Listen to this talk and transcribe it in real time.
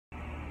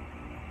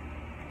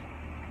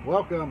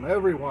Welcome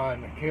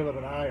everyone. Caleb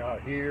and I are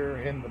here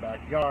in the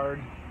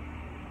backyard.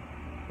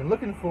 Been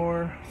looking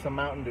for some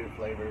Mountain Dew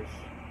flavors.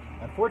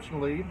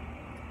 Unfortunately,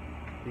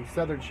 the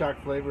Southern Shock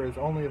flavor is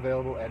only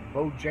available at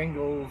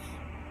Bojangles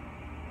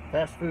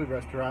fast food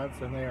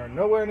restaurants, and they are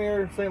nowhere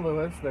near St.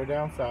 Louis. They're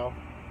down south.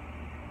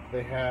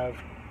 They have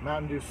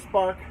Mountain Dew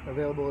Spark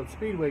available at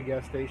Speedway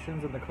gas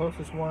stations, and the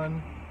closest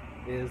one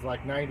is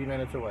like 90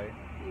 minutes away.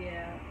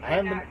 Yeah,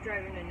 I'm not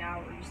driving an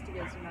hour just to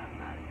get some Mountain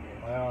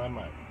Dew. Well, I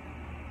might.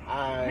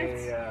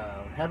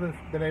 I haven't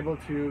been able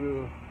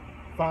to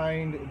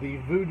find the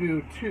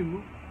Voodoo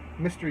 2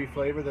 mystery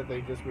flavor that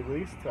they just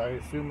released. I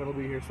assume it'll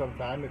be here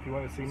sometime. If you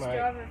want to see Still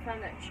haven't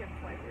found that chip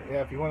flavor.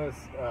 Yeah, if you want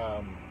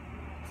to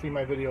see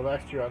my video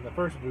last year on the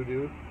first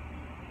Voodoo,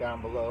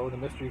 down below, the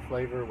mystery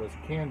flavor was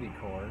candy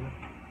corn.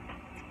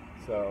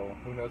 So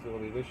who knows what it'll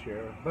be this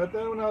year. But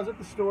then when I was at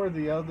the store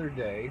the other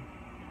day,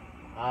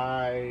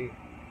 I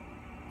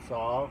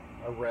saw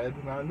a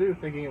red Mountain Dew,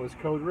 thinking it was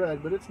Code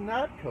Red, but it's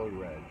not Code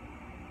Red.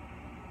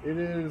 It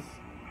is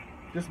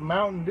just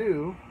Mountain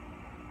Dew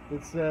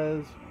that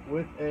says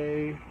with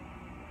a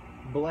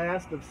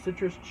blast of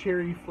citrus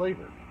cherry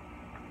flavor.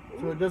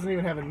 So it doesn't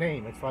even have a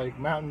name. It's like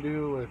Mountain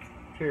Dew with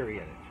cherry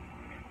in it.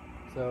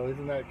 So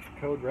isn't that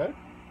Code Red?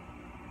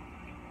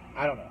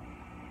 I don't know.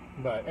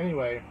 But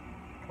anyway,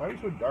 why are you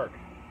so dark?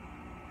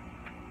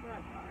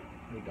 Not dark.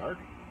 Are you dark?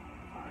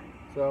 Fine.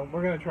 So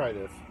we're going to try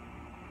this.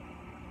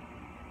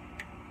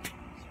 That's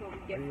what we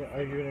get.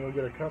 Are you going to go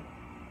get a cup?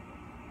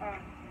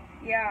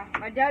 Yeah,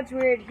 my dad's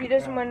weird. He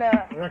doesn't want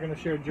to. We're not going to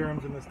share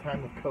germs in this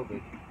time of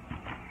COVID.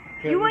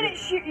 Okay, You wouldn't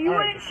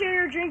share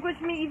your drink with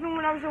me even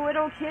when I was a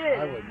little kid.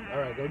 I would. All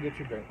right, go get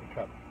your drink,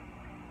 cup.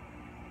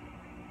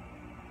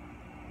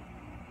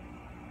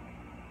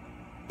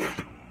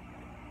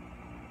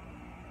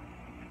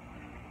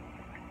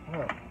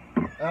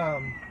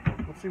 Oh,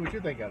 let's see what you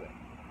think of it.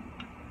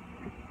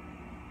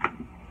 Do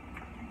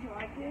you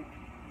like it?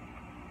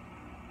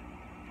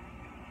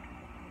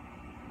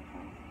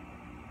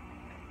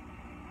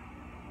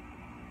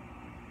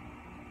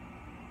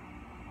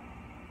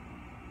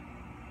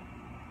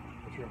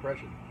 What's your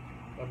impression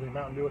of the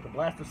Mountain Dew with a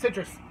blast of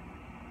citrus?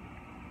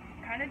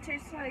 Kind of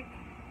tastes like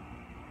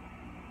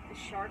the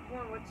shark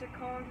one. What's it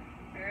called?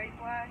 Berry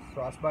Blast?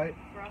 Frostbite?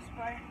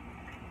 Frostbite.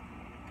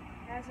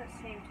 It has that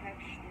same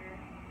texture.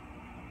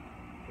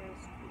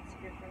 Just it's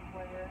a different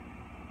flavor.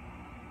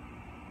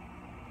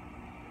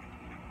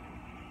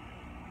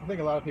 I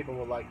think a lot of people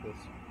will like this.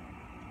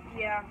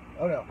 Yeah.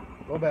 Oh no,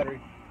 low battery.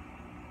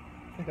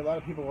 I think a lot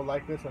of people will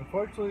like this.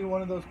 Unfortunately,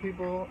 one of those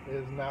people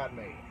is not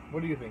me.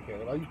 What do you think,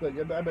 Caleb?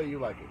 I bet you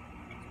like it.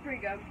 It's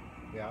pretty good.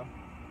 Yeah?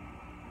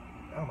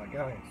 Oh my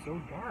god, it's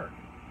so dark.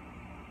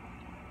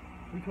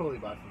 We totally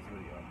botched this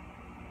video.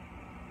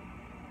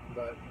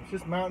 But it's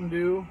just Mountain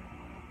Dew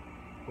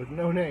with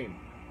no name.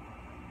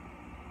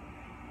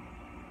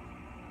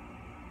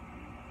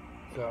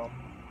 So,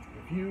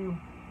 if you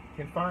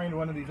can find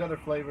one of these other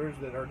flavors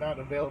that are not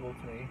available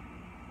to me,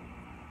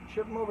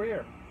 ship them over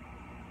here.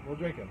 We'll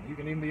drink them. You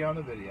can even be on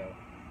the video.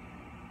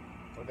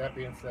 With that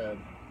being said,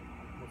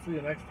 we'll see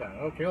you next time.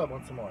 Oh, Caleb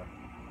wants some more.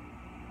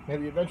 May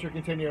the adventure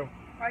continue.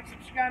 Like,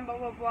 subscribe, blah,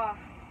 blah, blah.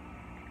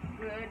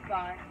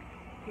 Goodbye.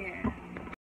 Yeah.